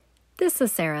This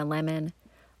is Sarah Lemon,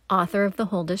 author of the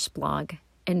Whole Dish blog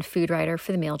and food writer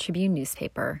for the Mail Tribune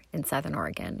newspaper in Southern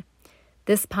Oregon.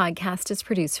 This podcast is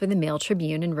produced for the Mail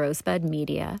Tribune and Rosebud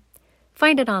Media.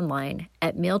 Find it online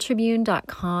at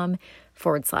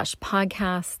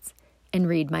mailtribune.com/podcasts and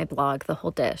read my blog, The Whole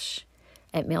Dish,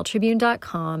 at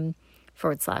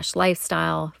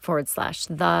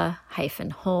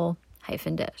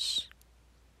mailtribune.com/lifestyle/the-whole-dish.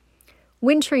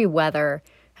 Wintry weather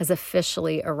has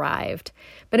officially arrived,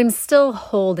 but I'm still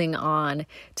holding on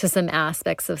to some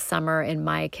aspects of summer in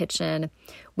my kitchen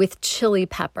with chili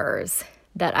peppers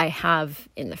that I have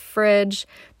in the fridge,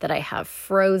 that I have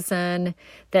frozen,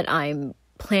 that I'm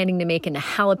planning to make into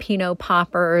jalapeno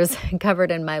poppers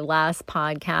covered in my last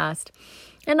podcast,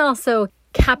 and also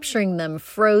capturing them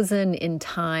frozen in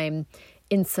time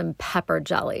in some pepper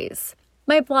jellies.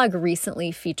 My blog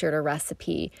recently featured a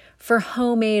recipe for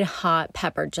homemade hot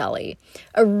pepper jelly,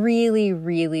 a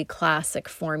really classic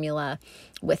formula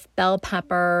with bell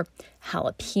pepper,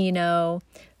 jalapeno,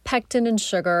 pectin and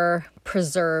sugar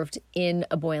preserved in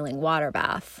a boiling water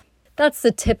bath. That's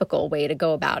the typical way to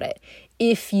go about it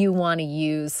if you want to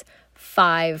use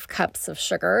 5 cups of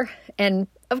sugar. And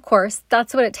of course,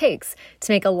 that's what it takes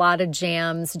to make a lot of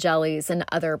jams, jellies, and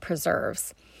other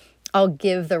preserves. I'll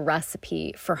give the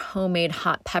recipe for homemade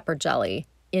hot pepper jelly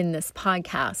in this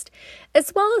podcast,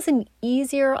 as well as an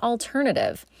easier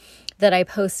alternative that I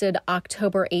posted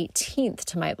October 18th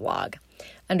to my blog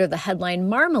under the headline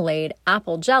Marmalade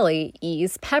Apple Jelly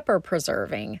Ease Pepper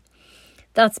Preserving.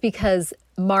 That's because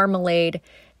marmalade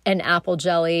and apple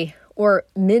jelly, or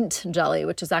mint jelly,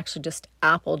 which is actually just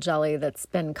apple jelly that's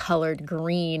been colored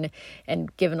green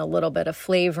and given a little bit of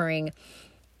flavoring,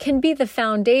 can be the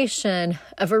foundation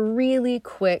of a really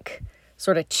quick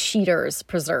sort of cheater's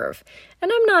preserve.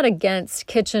 And I'm not against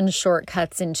kitchen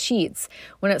shortcuts and cheats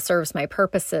when it serves my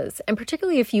purposes. And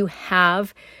particularly if you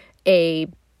have a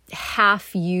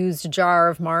half-used jar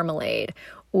of marmalade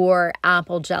or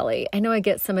apple jelly. I know I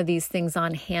get some of these things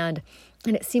on hand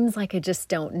and it seems like I just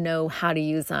don't know how to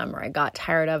use them, or I got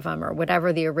tired of them, or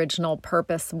whatever the original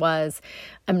purpose was.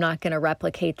 I'm not going to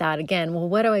replicate that again. Well,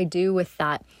 what do I do with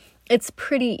that? It's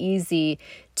pretty easy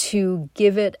to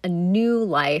give it a new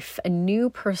life, a new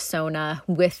persona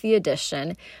with the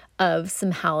addition of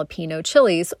some jalapeno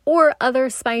chilies or other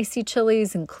spicy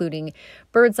chilies, including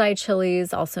bird's eye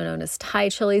chilies, also known as Thai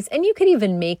chilies. And you could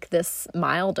even make this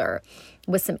milder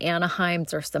with some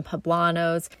Anaheims or some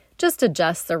Poblanos. Just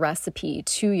adjust the recipe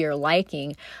to your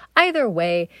liking. Either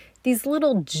way, these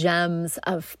little gems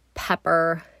of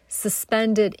pepper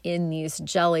suspended in these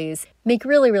jellies make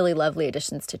really lovely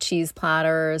additions to cheese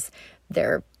platters.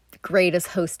 They're great as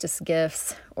hostess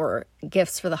gifts or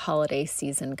gifts for the holiday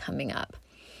season coming up.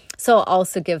 So I'll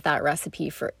also give that recipe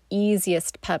for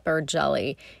easiest pepper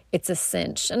jelly. It's a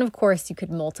cinch. And of course, you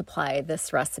could multiply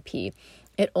this recipe.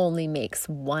 It only makes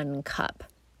 1 cup.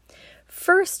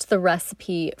 First, the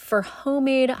recipe for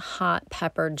homemade hot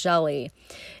pepper jelly.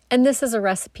 And this is a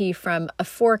recipe from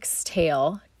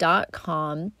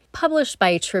aforkstale.com, published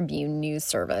by Tribune News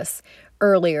Service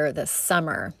earlier this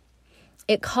summer.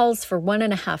 It calls for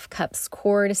 1.5 cups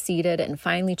cored, seeded, and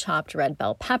finely chopped red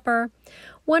bell pepper,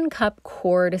 1 cup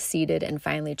cored, seeded, and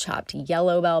finely chopped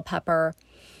yellow bell pepper,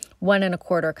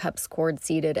 1.25 cups cored,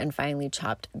 seeded, and finely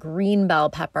chopped green bell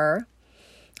pepper,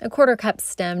 1/4 cup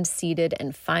stemmed, seeded,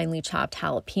 and finely chopped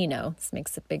jalapeno. This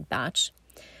makes a big batch.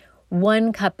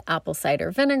 1 cup apple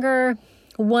cider vinegar,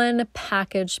 1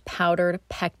 packaged powdered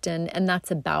pectin, and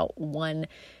that's about 1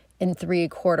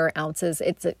 3/4 ounces.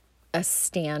 It's a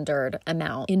standard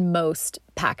amount in most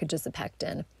packages of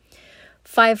pectin.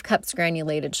 5 cups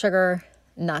granulated sugar,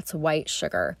 and that's white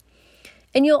sugar.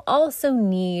 And you'll also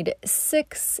need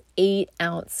 6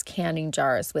 8-ounce canning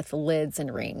jars with lids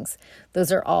and rings.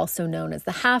 Those are also known as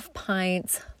the half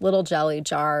pints, little jelly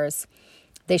jars.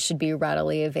 They should be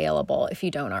readily available if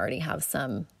you don't already have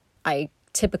some. I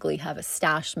typically have a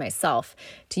stash myself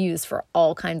to use for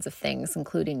all kinds of things,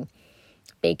 including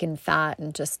bacon fat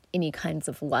and just any kinds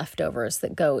of leftovers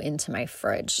that go into my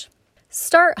fridge.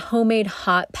 Start homemade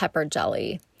hot pepper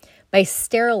jelly by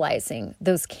sterilizing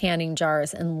those canning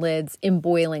jars and lids in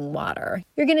boiling water.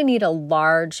 You're going to need a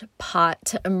large pot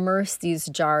to immerse these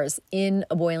jars in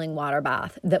a boiling water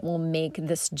bath that will make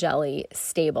this jelly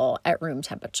stable at room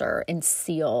temperature and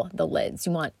seal the lids.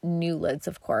 You want new lids,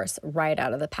 of course, right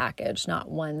out of the package, not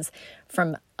ones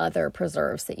from other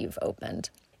preserves that you've opened.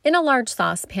 In a large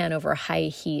saucepan over high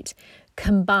heat,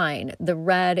 combine the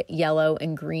red, yellow,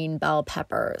 and green bell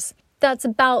peppers. That's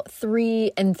about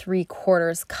 3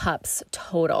 3/4 cups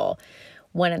total.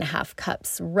 1.5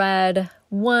 cups red,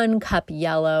 1 cup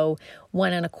yellow,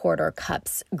 1¼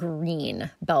 cups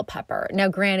green bell pepper. Now,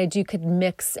 granted, you could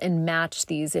mix and match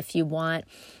these if you want.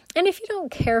 And if you don't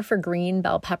care for green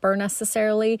bell pepper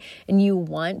necessarily, and you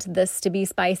want this to be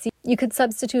spicy, you could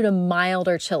substitute a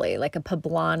milder chili like a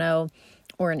poblano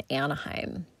or an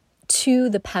Anaheim. To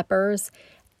the peppers,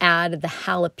 add the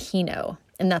jalapeno,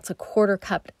 and that's a 1/4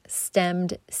 cup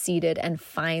stemmed, seeded, and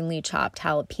finely chopped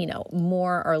jalapeno,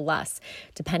 more or less,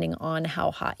 depending on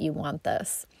how hot you want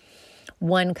this.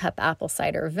 1 cup apple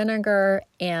cider vinegar,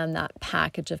 and that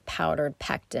package of powdered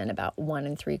pectin, about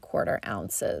 1 3/4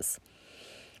 ounces.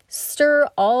 Stir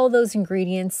all those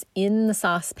ingredients in the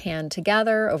saucepan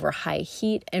together over high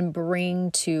heat and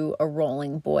bring to a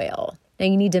rolling boil. Now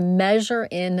you need to measure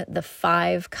in the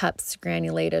 5 cups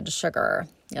granulated sugar.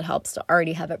 It helps to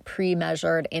already have it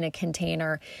pre-measured in a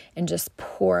container and just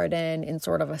pour it in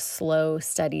sort of a slow,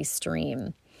 steady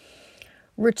stream.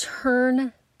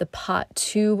 Return the pot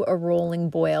to a rolling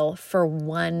boil for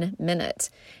 1 minute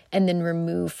and then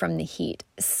remove from the heat.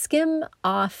 Skim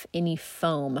off any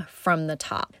foam from the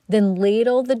top. Then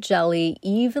ladle the jelly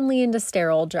evenly into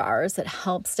sterile jars. It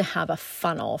helps to have a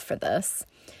funnel for this,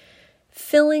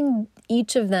 filling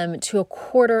each of them to a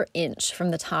 1/4 inch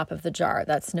from the top of the jar.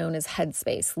 That's known as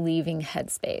headspace, leaving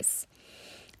headspace.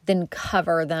 Then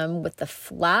cover them with the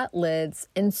flat lids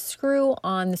and screw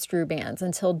on the screw bands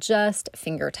until just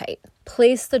finger tight.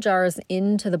 Place the jars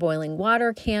into the boiling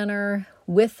water canner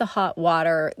with the hot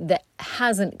water that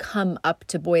hasn't come up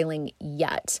to boiling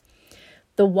yet.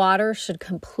 The water should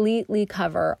completely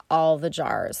cover all the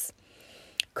jars.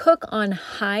 Cook on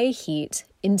high heat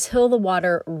until the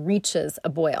water reaches a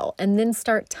boil, and then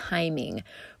start timing,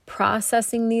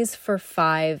 processing these for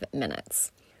 5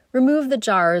 minutes. Remove the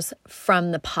jars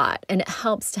from the pot, and it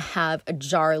helps to have a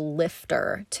jar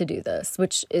lifter to do this,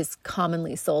 which is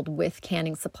commonly sold with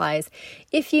canning supplies.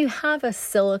 If you have a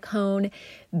silicone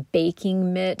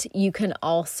baking mitt, you can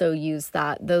also use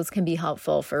that. Those can be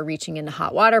helpful for reaching into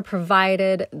hot water,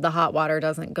 provided the hot water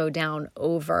doesn't go down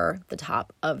over the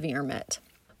top of your mitt.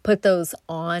 Put those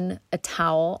on a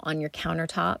towel on your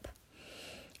countertop.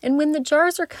 And when the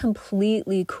jars are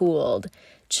completely cooled,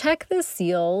 check the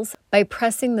seals by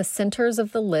pressing the centers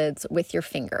of the lids with your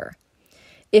finger.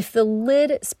 If the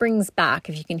lid springs back,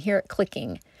 if you can hear it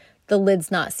clicking, the lid's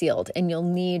not sealed and you'll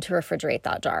need to refrigerate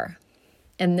that jar.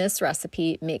 And this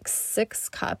recipe makes 6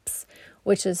 cups,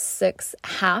 which is 6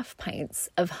 half pints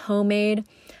of homemade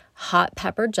hot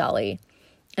pepper jelly.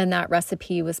 And that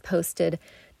recipe was posted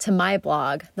to my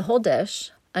blog, The Whole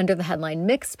Dish, under the headline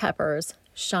Mixed Peppers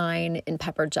Shine in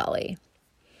Pepper Jelly.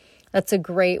 That's a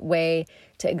great way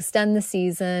to extend the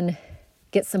season,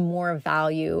 get some more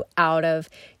value out of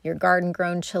your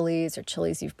garden-grown chilies or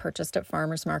chilies you've purchased at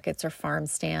farmers markets or farm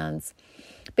stands.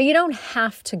 But you don't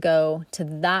have to go to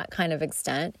that kind of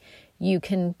extent. You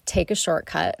can take a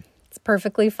shortcut. It's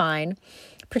perfectly fine,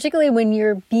 particularly when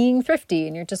you're being thrifty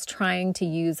and you're just trying to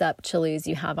use up chilies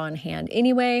you have on hand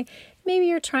anyway. Maybe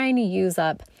you're trying to use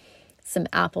up some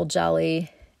apple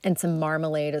jelly and some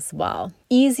marmalade as well.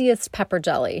 Easiest pepper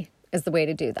jelly is the way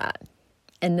to do that.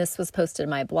 And this was posted in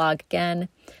my blog again,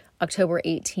 October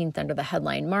 18th, under the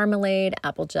headline Marmalade,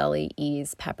 Apple Jelly,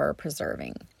 Ease, Pepper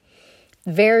Preserving.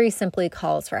 Very simply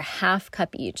calls for a half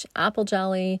cup each apple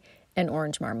jelly and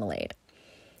orange marmalade,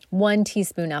 1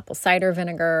 teaspoon apple cider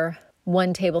vinegar,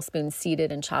 1 tablespoon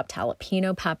seeded and chopped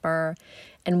jalapeno pepper,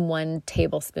 and 1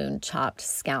 tablespoon chopped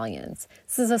scallions.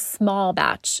 This is a small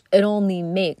batch. It only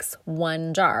makes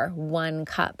 1 jar, 1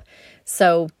 cup.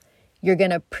 So you're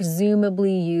going to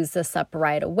presumably use this up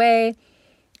right away.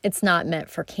 It's not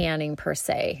meant for canning per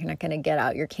se. You're not going to get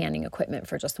out your canning equipment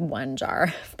for just 1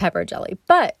 jar of pepper jelly,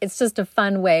 but it's just a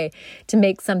fun way to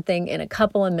make something in a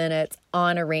couple of minutes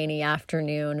on a rainy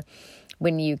afternoon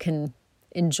when you can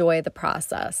enjoy the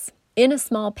process. In a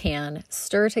small pan,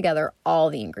 stir together all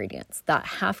the ingredients. That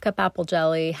half cup apple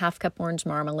jelly, half cup orange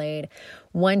marmalade,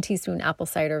 1 teaspoon apple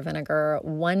cider vinegar,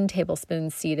 1 tablespoon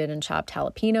seeded and chopped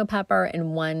jalapeno pepper,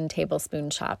 and 1 tablespoon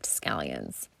chopped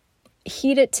scallions.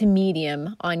 Heat it to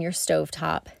medium on your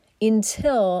stovetop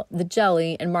until the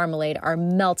jelly and marmalade are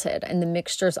melted and the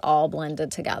mixture's all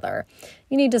blended together.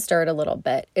 You need to stir it a little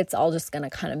bit. It's all just going to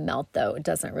kind of melt though. It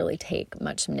doesn't really take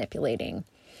much manipulating.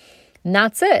 And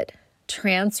that's it.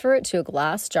 Transfer it to a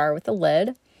glass jar with a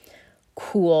lid,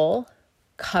 cool,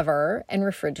 cover, and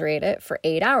refrigerate it for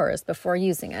 8 hours before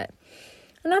using it.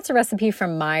 And that's a recipe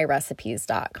from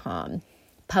myrecipes.com,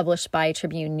 published by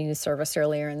Tribune News Service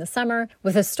earlier in the summer,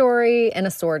 with a story and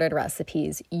assorted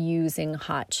recipes using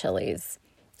hot chilies.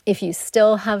 If you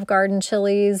still have garden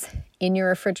chilies in your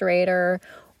refrigerator,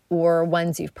 or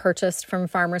ones you've purchased from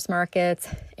farmers markets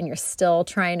and you're still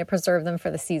trying to preserve them for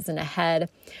the season ahead,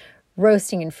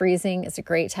 roasting and freezing is a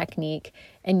great technique,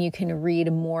 and you can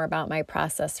read more about my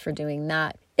process for doing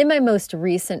that in my most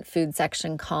recent food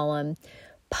section column,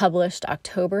 published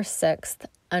October 6th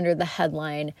under the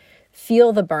headline,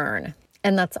 Feel the Burn.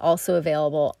 And that's also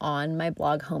available on my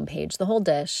blog homepage, The Whole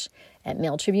Dish, at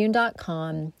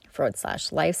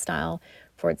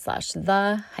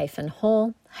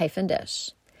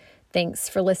mailtribune.com/lifestyle/the-whole-dish. Thanks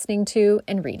for listening to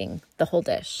and reading The Whole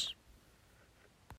Dish.